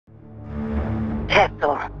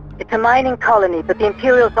Kessel. It's a mining colony, but the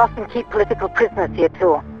Imperials often keep political prisoners here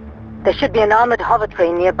too. There should be an armored hover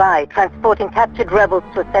train nearby, transporting captured rebels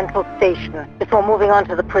to a central station before moving on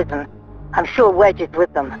to the prison. I'm sure Wedge is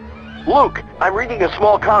with them. Luke, I'm reading a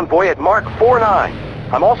small convoy at Mark 49.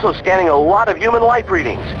 I'm also scanning a lot of human life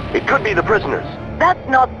readings. It could be the prisoners. That's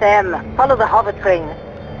not them. Follow the hover train.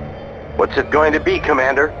 What's it going to be,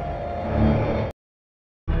 Commander?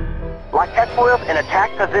 Lock S-foils in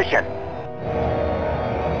attack position.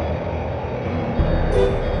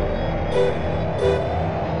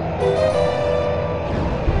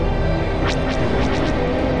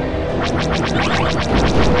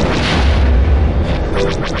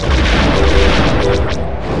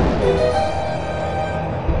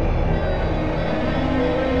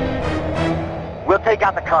 We'll take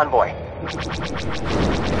out the convoy.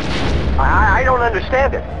 I don't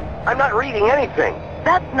understand it. I'm not reading anything.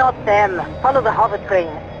 That's not them. Follow the hover train.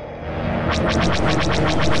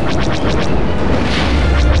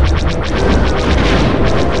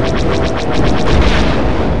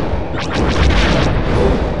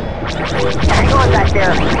 Hang on back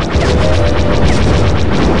there.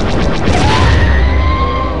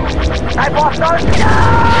 I've lost our...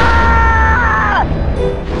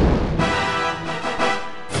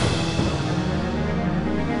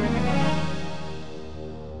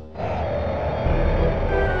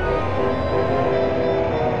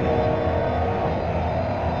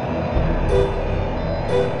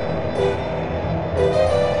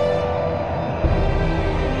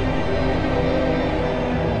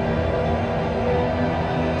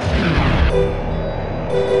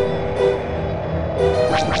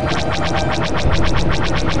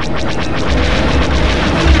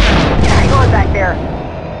 Hang on back there.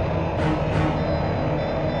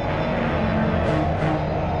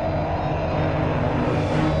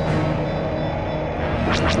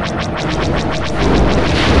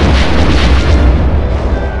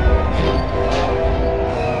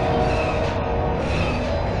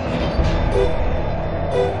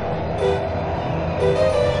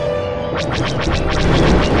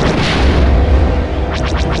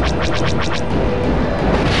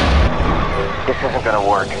 This isn't gonna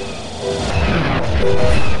work.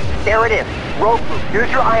 There it is. Rogue group, here's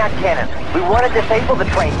your ion cannons. We want to disable the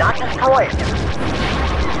train, not destroy it.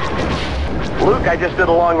 Luke, I just did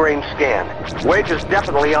a long-range scan. Wedge is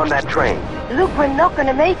definitely on that train. Luke, we're not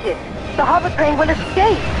gonna make it. The hover train will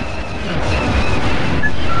escape.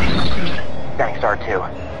 Thanks,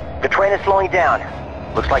 R2. The train is slowing down.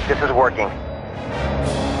 Looks like this is working.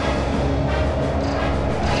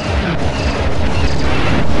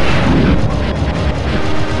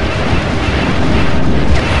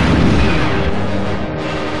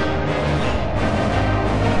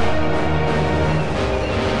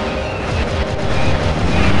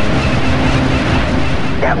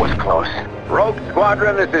 That was close. Rogue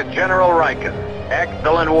Squadron, this is General Riken.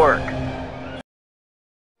 Excellent work.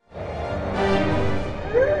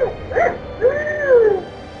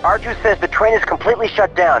 R2 says the train is completely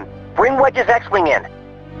shut down. Bring Wedge's X-Wing in.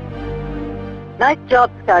 Nice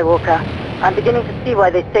job, Skywalker. I'm beginning to see why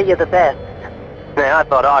they say you're the best. Yeah, I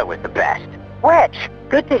thought I was the best. Wedge!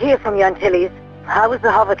 Good to hear from you, Antilles. How was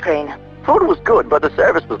the hover train? Food was good, but the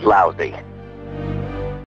service was lousy.